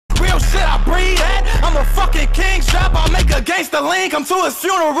shit, I breathe that. I'm a fucking king strap, I make a gangster lean. Come to his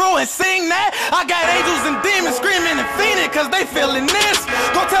funeral and sing that. I got angels and demons screaming and fiending cause they feeling this.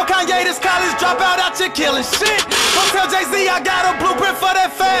 Go tell Kanye this college dropout out here killing shit. Go tell Jay-Z I got a blueprint for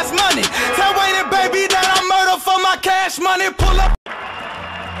that fast money. Tell Wayne and Baby that I'm murder for my cash money. Pull up.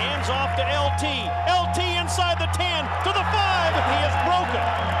 Hands off to LT. LT inside the 10 to the 5. He has broken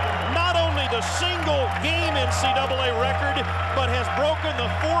not only the single game NCAA record, but has broken the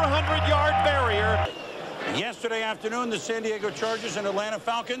 400-yard barrier. Yesterday afternoon, the San Diego Chargers and Atlanta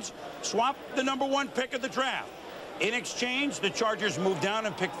Falcons swapped the #1 pick of the draft. In exchange, the Chargers move down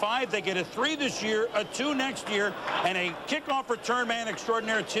and pick 5. They get a 3 this year, a 2 next year, and a kickoff return man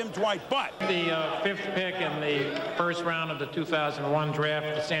extraordinaire, Tim Dwight. But the 5th pick in the first round of the 2001 draft,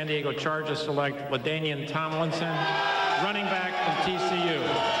 the San Diego Chargers select LaDainian Tomlinson, running back from TCU.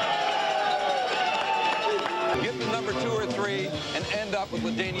 Get the number 2 or 3 and end up with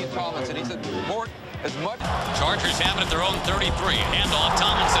LaDainian Tomlinson. He said more as much. Chargers have it at their own 33. Handoff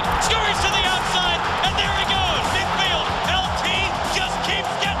Tomlinson. Scurries to the outside, and there he goes. Midfield. LT just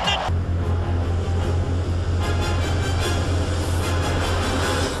keeps getting it.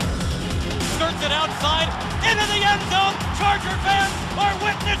 Skirts it outside, into the end zone. Charger fans are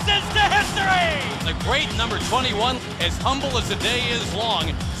witnesses to history. The great number 21, as humble as the day is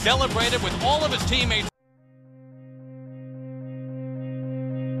long, celebrated with all of his teammates.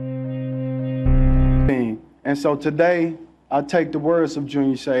 And so today, I take the words of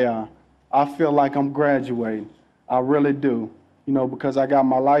Junior Seau. I feel like I'm graduating. I really do. You know, because I got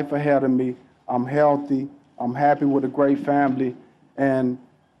my life ahead of me. I'm healthy. I'm happy with a great family. And,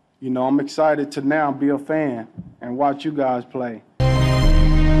 you know, I'm excited to now be a fan and watch you guys play.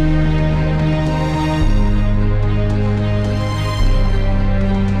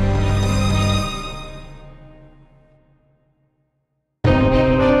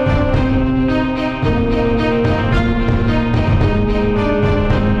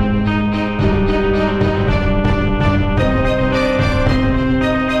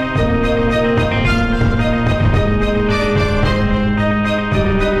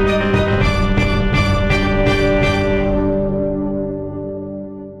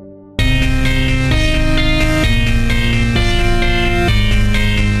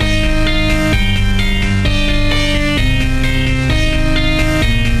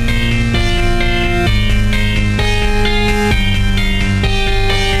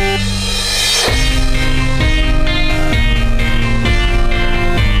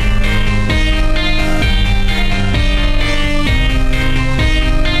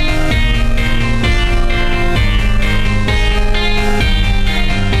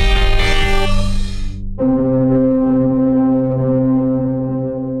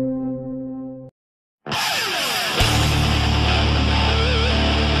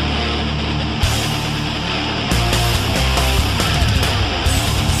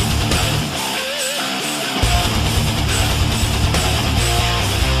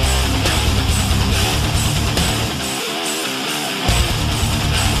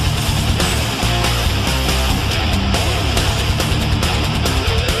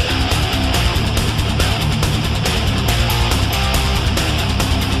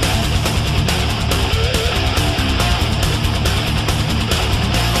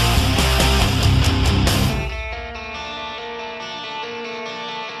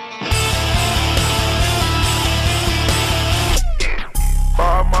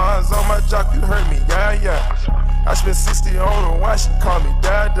 You hurt me, yeah. I spent 60 on her, why she call me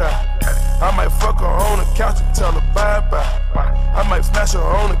dada? I might fuck her on the couch and tell her bye-bye. I might smash her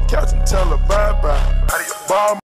on the couch and tell her bye-bye. Ball